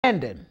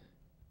Brandon.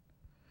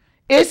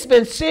 It's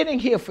been sitting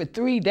here for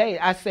 3 days.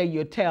 I say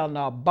you're telling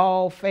a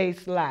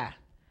bald-faced lie.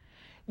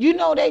 You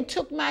know they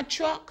took my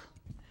truck,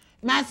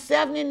 my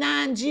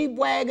 79 Jeep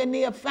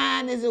Wagoneer,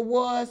 fine as it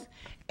was,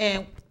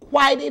 and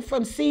Whitey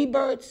from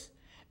Seabirds.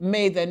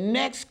 May the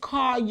next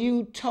car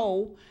you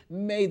tow,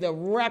 may the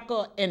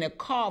wrecker and the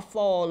car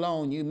fall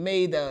on you.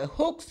 May the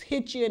hooks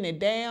hit you in the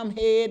damn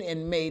head,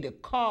 and may the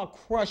car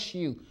crush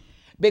you.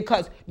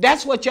 Because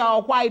that's what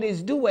y'all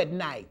whiteys do at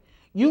night.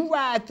 You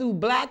ride through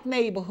black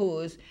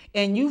neighborhoods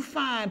and you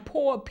find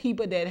poor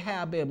people that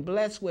have been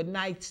blessed with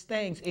nice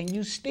things and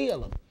you steal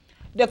them.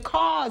 The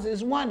cars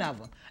is one of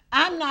them.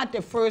 I'm not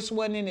the first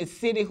one in the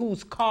city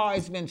whose car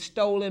has been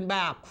stolen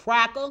by a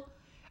cracker.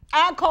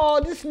 I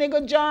called this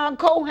nigga John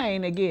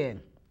Cohane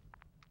again.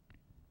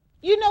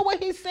 You know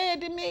what he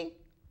said to me?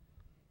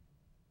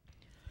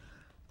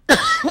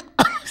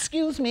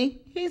 Excuse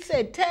me. He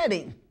said,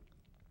 Teddy,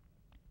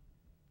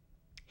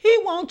 he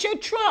wants your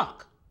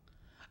truck.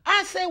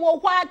 I said, well,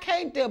 why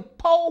can't the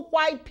poor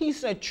white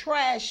piece of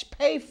trash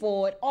pay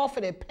for it,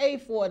 offer to pay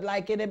for it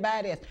like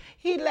anybody else?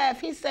 He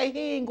laughed. He said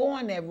he ain't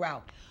going that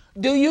route.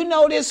 Do you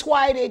know this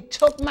whitey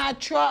took my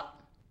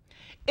truck?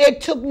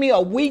 It took me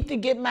a week to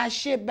get my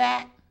shit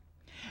back.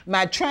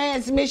 My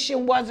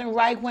transmission wasn't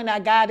right when I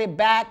got it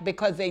back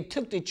because they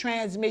took the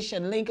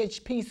transmission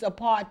linkage piece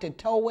apart to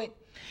tow it.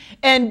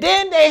 And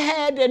then they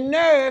had the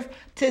nerve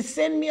to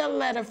send me a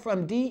letter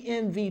from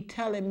DMV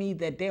telling me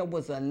that there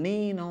was a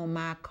lien on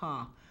my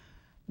car.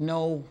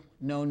 No.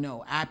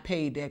 I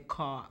paid that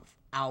car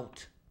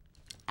out.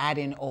 I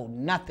didn't owe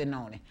nothing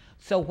on it.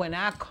 So when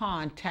I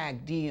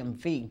contact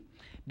DMV,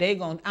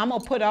 I'm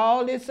going to put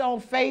all this on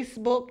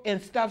Facebook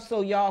and stuff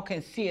so y'all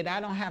can see it.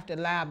 I don't have to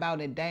lie about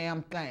a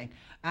damn thing.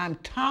 I'm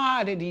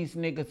tired of these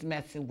niggas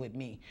messing with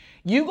me.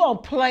 You going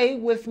to play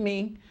with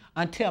me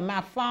until my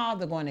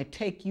father going to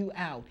take you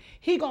out.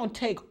 He going to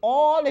take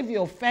all of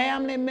your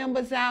family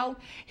members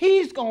out.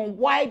 He's going to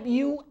wipe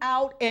you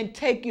out and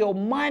take your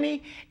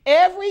money.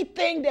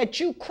 Everything that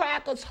you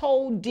crackers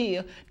hold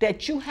dear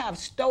that you have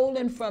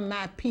stolen from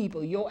my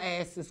people, your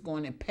ass is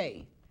going to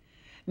pay.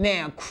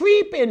 Now,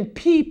 creep and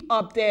peep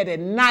up there at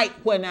night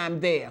when I'm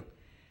there.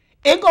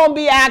 It's going to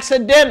be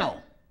accidental.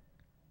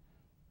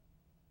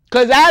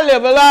 Because I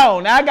live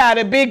alone. I got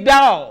a big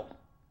dog.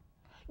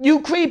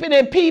 You creeping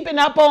and peeping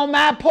up on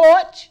my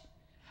porch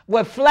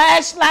with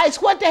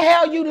flashlights? What the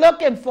hell you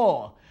looking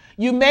for?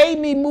 You made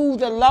me move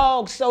the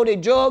logs so the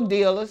drug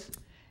dealers,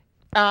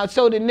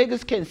 so the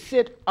niggas can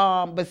sit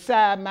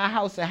beside my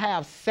house and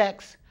have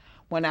sex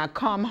when I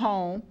come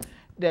home.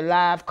 The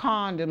live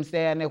condoms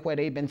down there where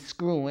they've been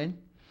screwing.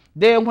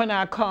 Then when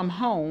I come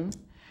home,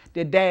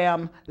 the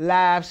damn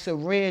live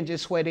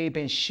syringes where they've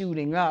been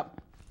shooting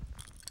up.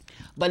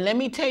 But let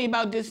me tell you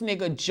about this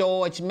nigga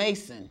George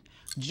Mason.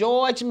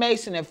 George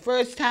Mason, the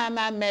first time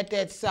I met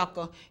that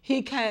sucker,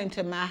 he came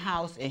to my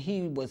house and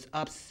he was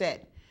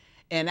upset.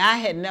 And I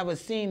had never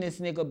seen this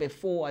nigga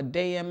before a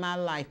day in my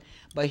life.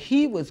 But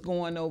he was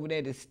going over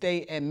there to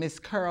stay at Miss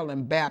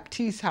Carolyn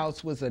Baptiste's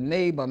house, was a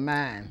neighbor of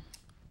mine.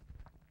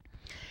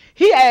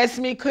 He asked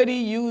me, could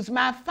he use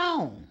my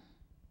phone?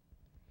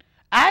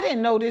 I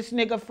didn't know this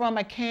nigga from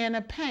a can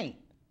of paint.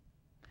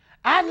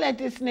 I let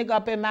this nigga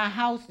up in my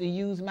house to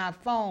use my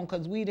phone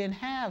because we didn't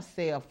have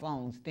cell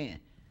phones then.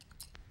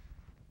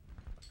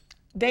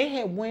 They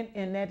had went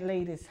in that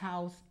lady's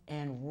house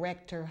and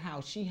wrecked her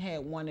house. She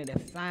had one of the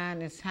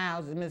finest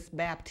houses. Miss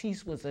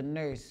Baptiste was a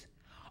nurse.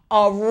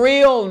 A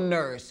real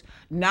nurse.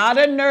 Not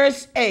a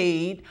nurse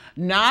aide,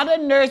 not a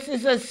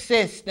nurse's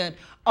assistant,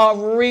 a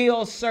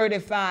real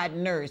certified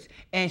nurse.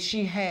 And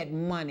she had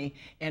money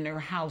and her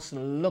house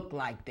looked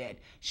like that.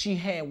 She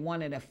had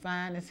one of the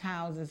finest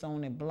houses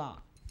on the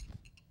block.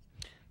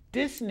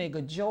 This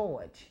nigga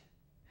George,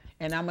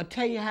 and I'm going to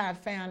tell you how I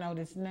found out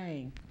his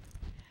name.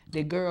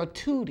 The girl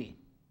Tootie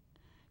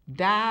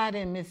died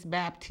in Miss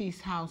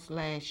Baptiste's house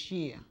last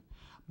year.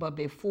 But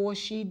before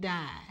she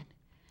died,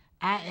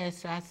 I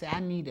asked her, I said, I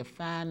need to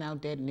find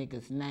out that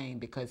nigga's name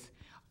because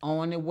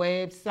on the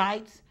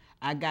websites,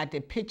 I got the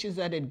pictures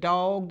of the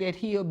dog that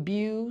he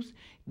abused.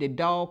 The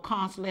dog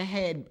constantly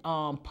had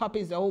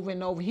puppies over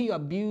and over. He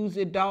abused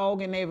the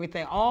dog and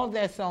everything. All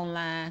that's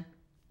online.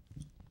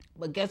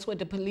 But guess what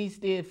the police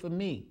did for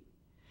me?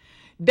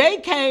 They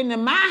came to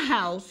my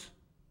house,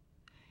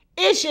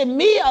 issued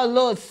me a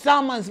little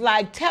summons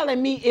like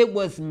telling me it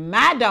was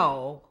my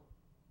dog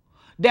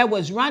that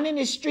was running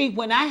the street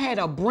when I had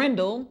a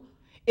brindle,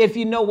 if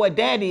you know what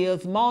that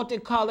is,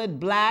 multicolored,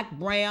 black,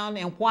 brown,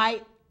 and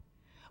white.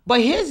 But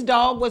his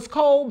dog was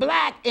cold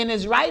black and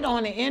is right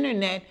on the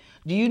internet.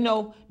 Do you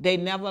know they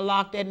never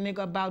locked that nigga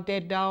about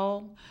that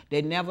dog?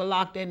 They never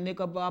locked that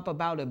nigga up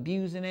about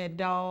abusing that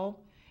dog.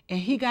 And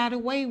he got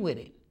away with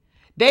it.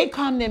 They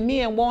come to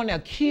me and want to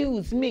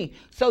accuse me.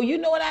 So you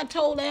know what I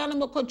told the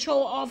animal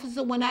control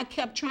officer when I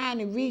kept trying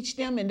to reach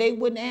them and they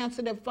wouldn't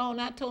answer the phone?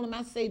 I told them,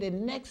 I say, the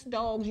next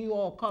dogs you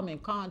all come in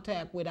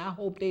contact with, I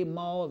hope they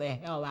maul the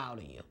hell out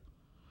of you.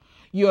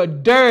 You're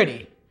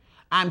dirty.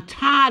 I'm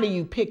tired of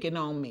you picking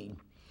on me.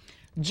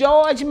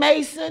 George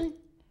Mason,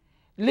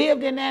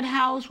 lived in that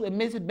house with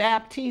Miss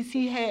Baptiste.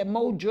 He had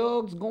more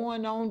drugs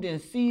going on than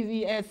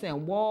CVS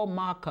and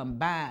Walmart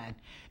combined.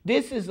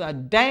 This is a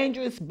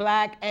dangerous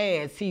black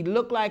ass. He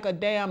looked like a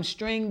damn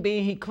string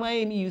bean. He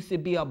claimed he used to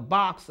be a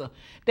boxer.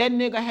 That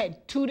nigga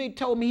had, Tootie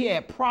told me he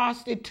had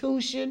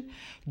prostitution,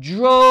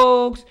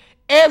 drugs,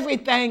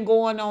 everything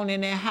going on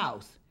in that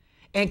house.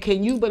 And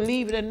can you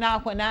believe it or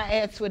not, when I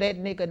asked for that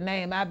nigga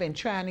name, I've been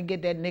trying to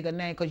get that nigga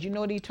name, because you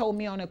know what he told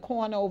me on the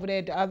corner over there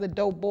at the other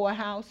dope boy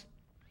house?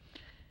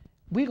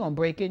 We gonna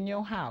break in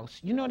your house.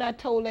 You know what I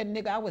told that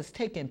nigga? I was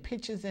taking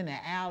pictures in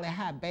the alley,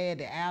 how bad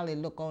the alley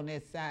look on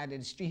that side of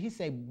the street. He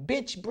said,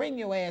 bitch, bring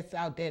your ass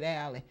out that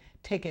alley,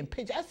 taking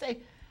pictures. I say,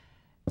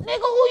 nigga,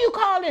 who you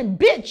calling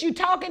bitch? You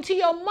talking to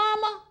your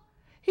mama?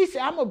 He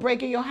said, I'm gonna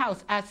break in your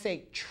house. I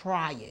say,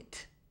 try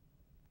it.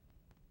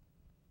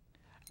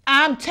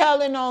 I'm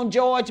telling on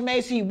George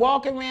Mason,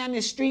 walking around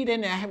the street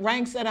in the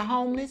ranks of the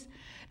homeless.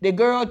 The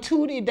girl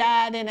Tootie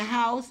died in the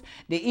house.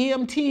 The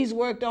EMTs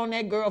worked on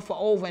that girl for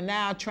over an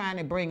hour trying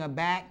to bring her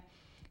back.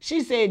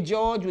 She said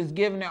George was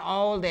giving her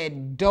all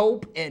that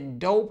dope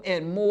and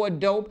more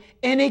dope,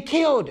 and it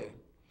killed her.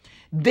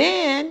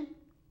 Then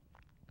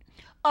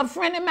a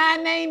friend of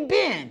mine named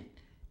Ben.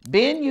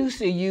 Ben used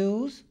to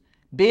use.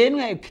 Ben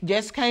had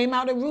just came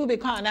out of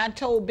Rubicon. I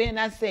told Ben,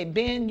 I said,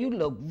 Ben, you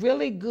look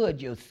really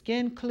good. Your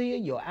skin clear,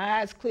 your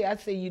eyes clear. I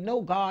said, you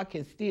know God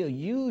can still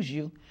use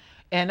you.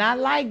 And I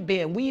like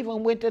Ben. We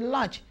even went to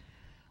lunch.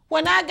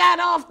 When I got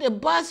off the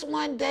bus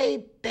one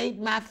day,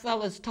 my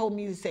fellas told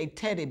me to say,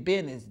 Teddy,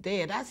 Ben is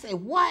dead. I said,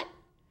 what?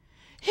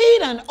 He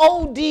done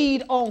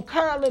OD'd on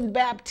Carolyn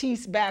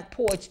Baptiste's back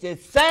porch, the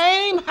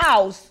same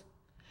house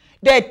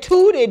that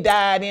Tootie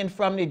died in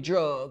from the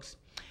drugs.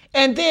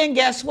 And then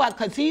guess what?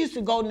 Because he used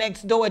to go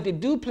next door at the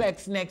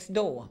duplex next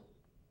door.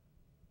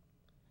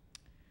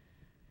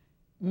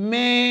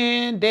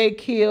 Man, they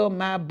killed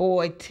my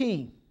boy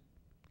T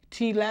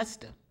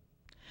Lester.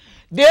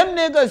 Them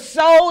niggas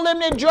sold him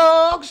the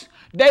drugs.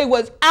 They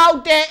was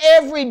out there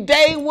every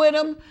day with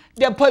him.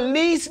 The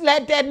police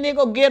let that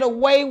nigga get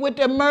away with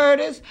the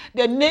murders.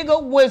 The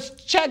nigga was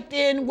checked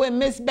in when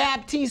Miss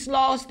Baptiste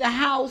lost the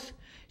house.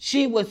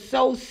 She was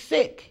so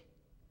sick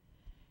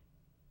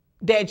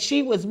that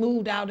she was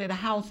moved out of the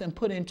house and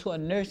put into a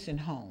nursing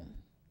home.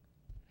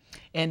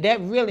 And that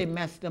really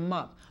messed them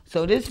up.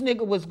 So this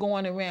nigga was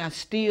going around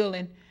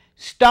stealing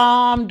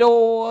storm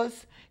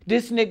doors.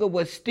 This nigga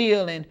was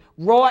stealing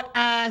wrought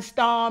iron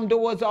storm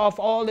doors off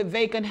all the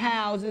vacant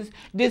houses.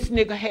 This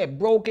nigga had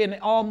broken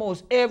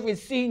almost every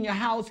senior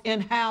house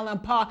in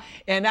Highland Park.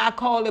 And I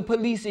call the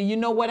police, and you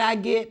know what I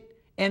get?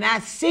 And I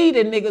see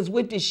the niggas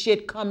with this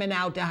shit coming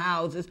out the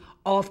houses,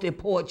 off the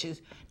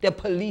porches. The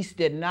police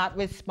did not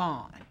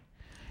respond.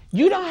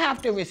 You don't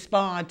have to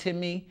respond to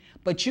me,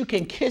 but you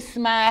can kiss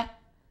my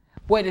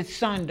where the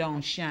sun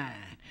don't shine.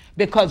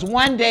 Because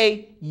one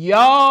day,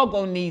 y'all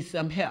gonna need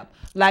some help.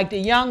 Like the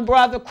young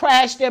brother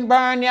crashed and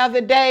burned the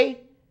other day,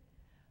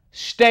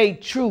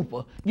 state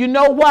trooper. You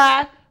know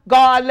why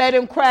God let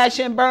him crash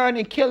and burn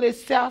and kill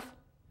himself?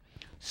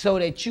 So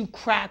that you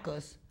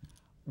crackers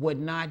would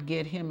not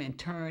get him and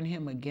turn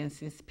him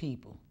against his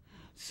people.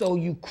 So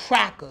you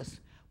crackers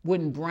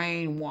wouldn't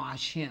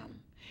brainwash him.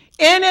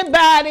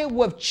 Anybody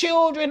with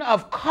children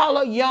of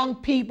color, young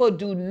people,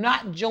 do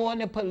not join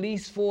the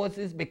police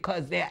forces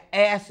because their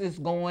ass is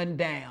going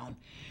down.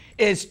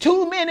 It's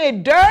too many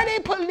dirty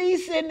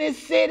police in this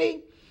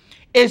city.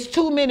 It's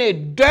too many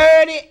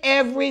dirty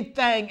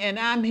everything. And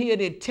I'm here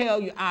to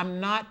tell you, I'm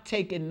not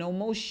taking no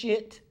more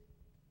shit.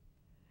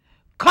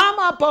 Come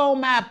up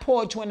on my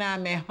porch when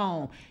I'm at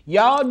home.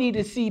 Y'all need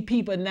to see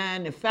people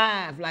 9 to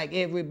 5 like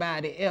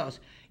everybody else.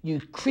 You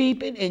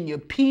creeping and you're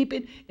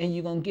peeping, and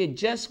you're going to get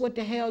just what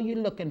the hell you're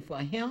looking for,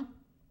 him.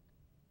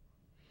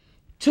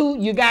 2,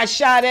 you got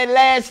shot at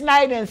last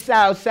night in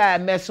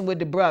Southside messing with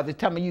the brother.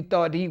 Tell me you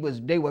thought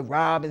they were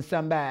robbing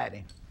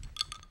somebody.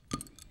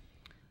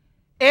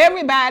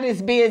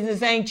 Everybody's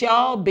business ain't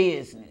y'all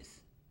business.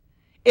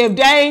 If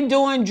they ain't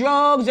doing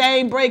drugs, they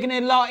ain't breaking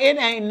the law, it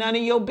ain't none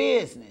of your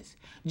business.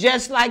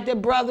 Just like the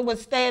brother was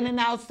standing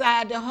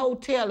outside the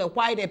hotel, the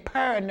white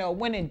paranoid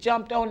went and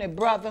jumped on the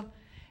brother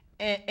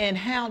and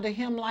hounded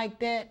him like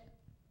that.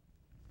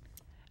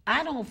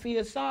 I don't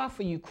feel sorry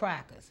for you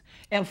crackers.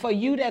 And for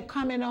you that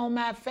coming on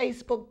my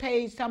Facebook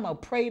page, I'm going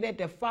to pray that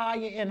the fire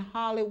in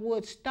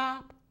Hollywood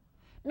stop.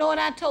 Know what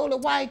I told the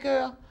white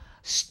girl?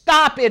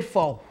 Stop it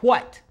for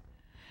what?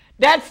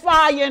 That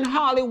fire in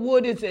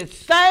Hollywood is the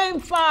same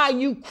fire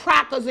you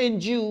crackers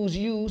and Jews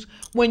use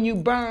when you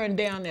burn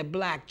down their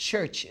black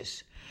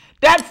churches.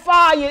 That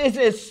fire is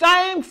the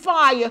same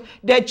fire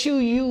that you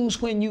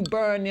use when you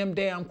burn them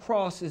damn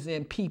crosses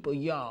in people's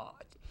yards.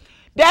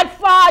 That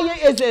fire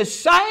is the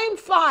same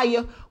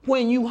fire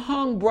when you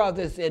hung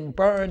brothers and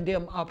burned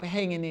them up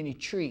hanging in the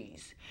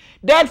trees.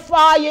 That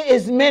fire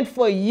is meant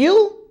for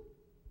you.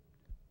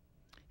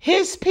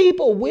 His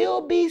people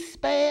will be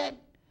spared.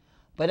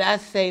 But I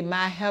say,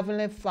 my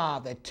Heavenly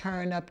Father,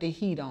 turn up the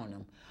heat on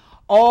them.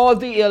 All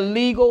the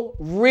illegal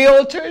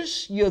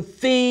realtors, your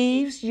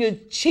thieves, your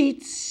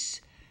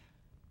cheats,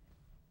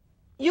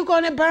 you're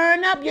going to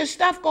burn up. Your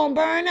stuff going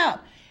to burn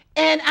up.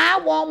 And I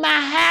want my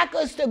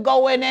hackers to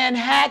go in there and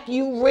hack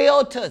you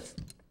realtors.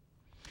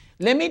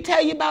 Let me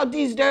tell you about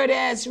these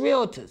dirty-ass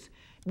realtors.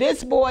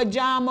 This boy,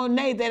 John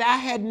Monet, that I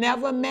had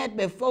never met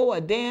before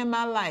a day in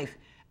my life,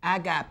 I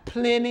got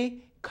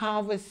plenty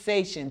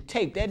conversation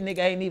taped. That nigga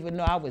ain't even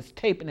know I was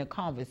taping a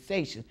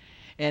conversation.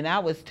 And I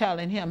was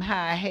telling him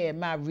how I had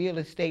my real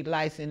estate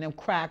license, them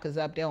crackers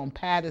up there on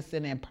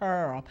Patterson and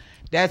Pearl.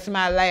 That's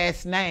my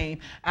last name.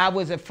 I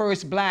was the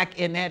first black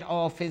in that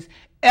office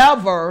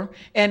ever,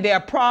 and there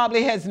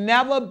probably has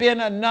never been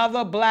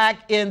another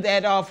black in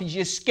that office.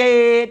 You're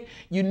scared.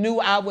 You knew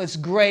I was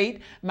great.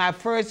 My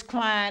first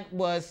client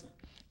was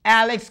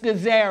Alex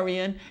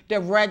Gazarian, the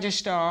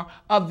registrar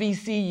of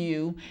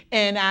VCU,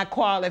 and I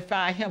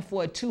qualified him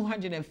for a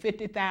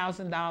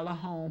 $250,000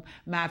 home,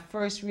 my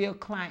first real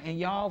client, and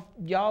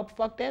y'all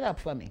fucked that up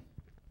for me.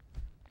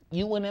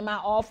 You went in my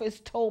office,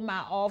 tore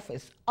my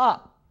office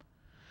up,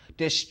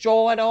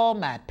 destroyed all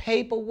my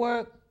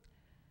paperwork,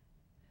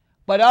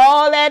 but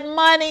all that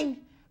money,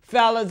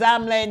 fellas,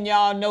 I'm letting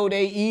y'all know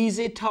they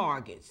easy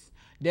targets.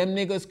 Them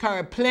niggas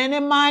carry plenty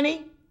of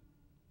money,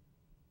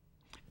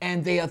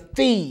 and they are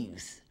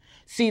thieves.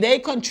 See, they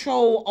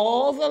control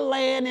all the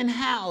land and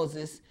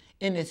houses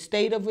in the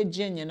state of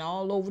Virginia and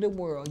all over the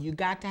world. You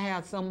got to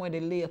have somewhere to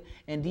live,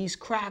 and these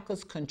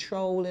crackers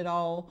control it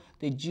all.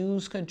 The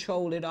Jews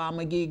control it all. I'm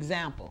going to give you an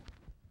example.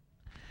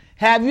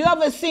 Have you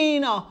ever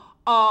seen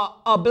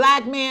a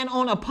black man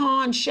on a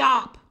pawn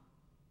shop?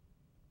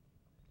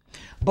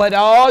 But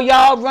all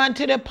y'all run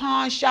to the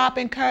pawn shop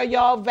and carry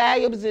y'all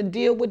valuables and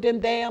deal with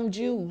them damn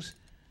Jews.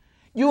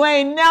 You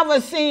ain't never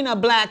seen a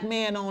black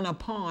man on a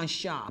pawn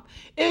shop.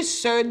 It's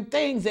certain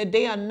things that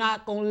they are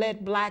not going to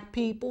let black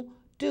people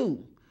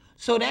do.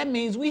 So that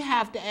means we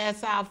have to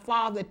ask our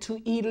Father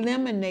to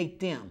eliminate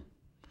them.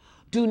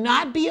 Do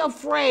not be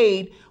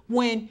afraid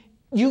when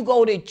you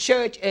go to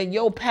church and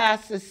your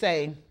pastor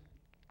say,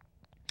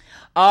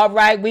 all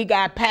right, we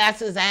got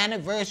pastor's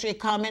anniversary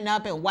coming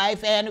up and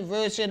wife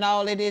anniversary and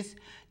all of this.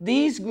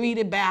 These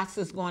greedy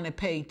bastards going to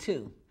pay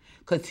too,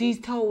 because he's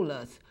told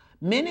us,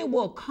 many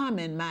will come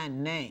in my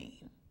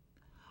name.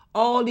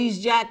 All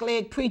these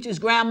jackleg preachers,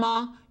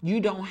 grandma, you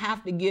don't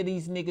have to give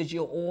these niggas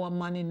your oil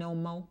money no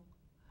more.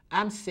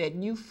 I'm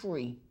setting you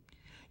free.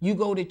 You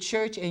go to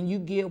church and you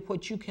give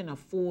what you can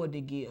afford to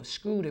give.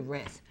 Screw the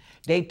rest.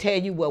 They tell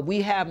you, well,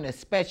 we having a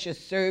special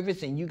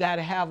service and you got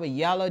to have a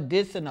yellow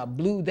this and a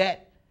blue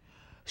that.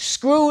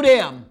 Screw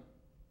them.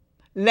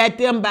 Let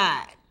them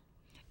buy it.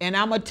 And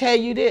I'm going to tell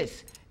you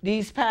this.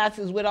 These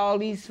pastors with all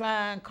these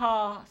fine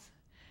cars,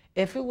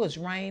 if it was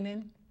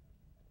raining,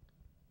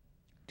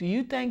 do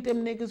you think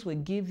them niggas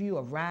would give you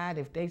a ride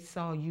if they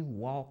saw you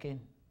walking?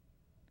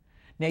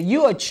 Now,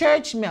 you're a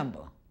church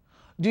member.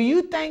 Do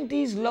you think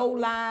these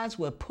lowlives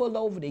would pull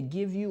over to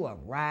give you a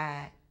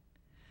ride?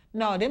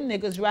 No, them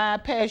niggas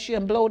ride past you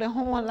and blow the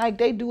horn like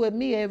they do at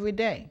me every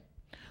day.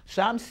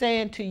 So I'm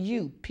saying to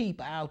you,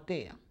 people out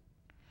there,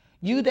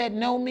 you that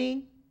know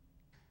me,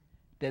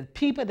 the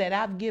people that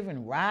I've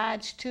given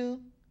rides to,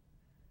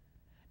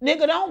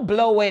 nigga, don't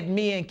blow at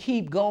me and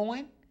keep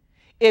going.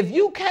 If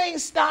you can't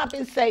stop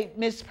and say,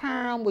 Miss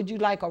Perm, would you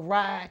like a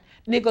ride?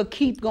 Nigga,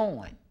 keep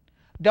going.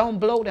 Don't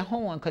blow the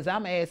horn, because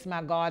I'm going to ask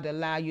my God to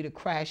allow you to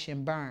crash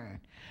and burn.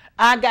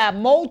 I got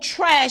more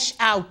trash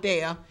out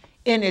there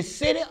in the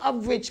city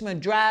of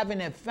Richmond driving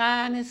the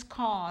finest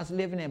cars,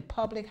 living in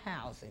public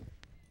housing.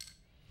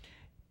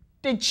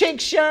 The chick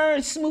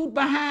Sharon Smoot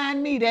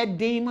behind me, that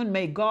demon,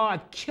 may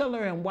God kill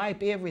her and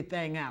wipe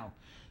everything out.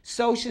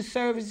 Social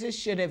services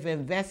should have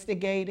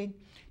investigated.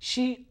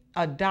 She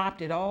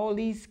adopted all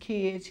these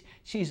kids.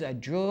 She's a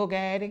drug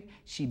addict.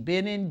 She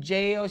been in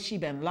jail. She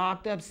been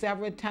locked up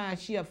several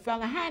times. She a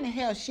felon. How in the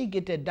hell she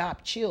get to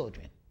adopt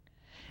children?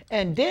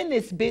 And then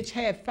this bitch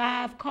had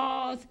 5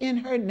 cars in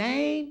her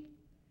name,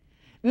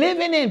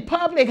 living in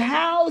public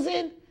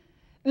housing,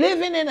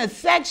 living in a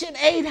Section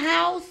 8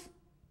 house.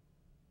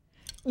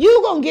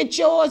 You gonna get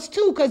yours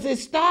too, because it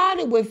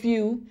started with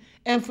you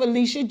and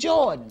Felicia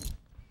Jordan.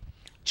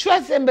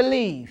 Trust and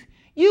believe.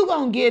 You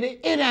gonna get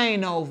it. It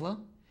ain't over.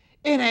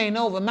 It ain't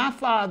over. My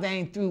Father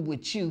ain't through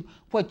with you.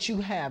 What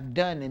you have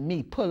done to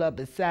me, pull up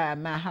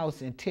beside my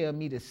house and tell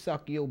me to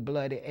suck your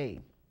bloody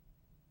egg.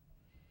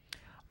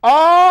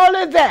 All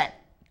of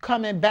that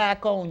coming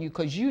back on you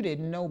because you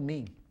didn't know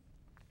me.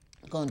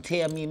 Gonna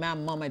tell me my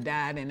mama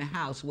died in the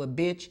house. Well,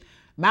 bitch,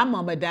 my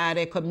mama died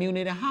at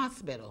community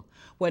hospital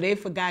where they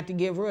forgot to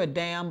give her a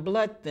damn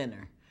blood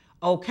thinner.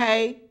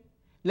 Okay?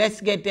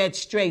 Let's get that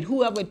straight.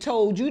 Whoever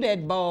told you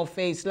that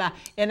bald-faced lie?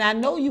 And I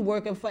know you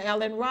working for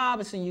Ellen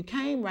Robinson. You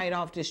came right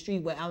off the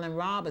street with Ellen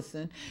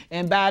Robinson.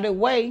 And by the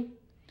way,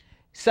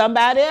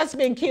 somebody else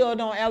been killed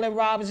on Ellen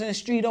Robinson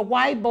Street, a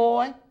white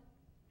boy.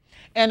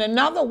 And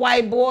another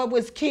white boy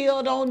was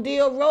killed on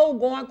Deal Road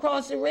going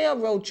across the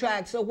railroad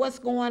track. So what's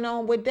going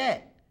on with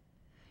that?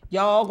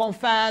 Y'all gonna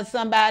find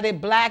somebody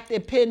black to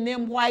pin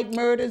them white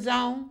murders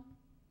on?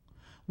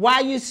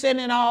 Why you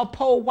sending all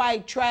poor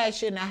white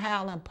trash into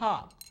Highland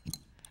Park?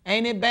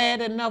 Ain't it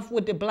bad enough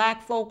with the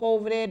black folk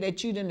over there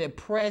that you done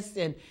oppressed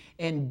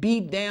and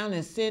beat down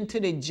and sent to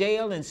the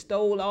jail and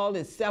stole all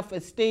his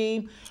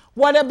self-esteem?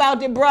 What about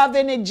the brother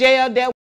in the jail that